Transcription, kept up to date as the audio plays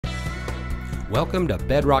Welcome to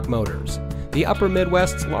Bedrock Motors, the Upper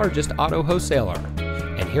Midwest's largest auto wholesaler.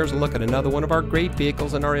 And here's a look at another one of our great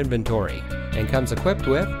vehicles in our inventory, and comes equipped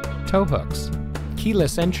with tow hooks,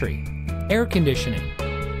 keyless entry, air conditioning,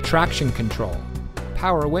 traction control,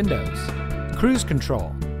 power windows, cruise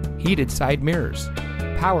control, heated side mirrors,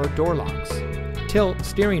 power door locks, tilt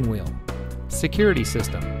steering wheel, security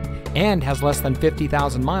system, and has less than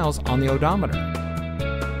 50,000 miles on the odometer.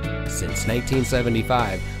 Since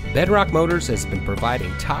 1975, Bedrock Motors has been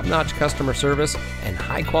providing top-notch customer service and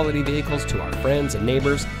high-quality vehicles to our friends and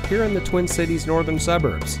neighbors here in the Twin Cities northern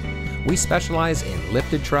suburbs. We specialize in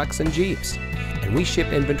lifted trucks and Jeeps, and we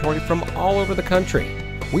ship inventory from all over the country.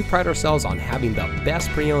 We pride ourselves on having the best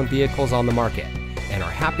pre-owned vehicles on the market and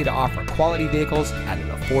are happy to offer quality vehicles at an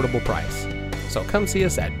affordable price. So come see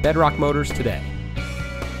us at Bedrock Motors today.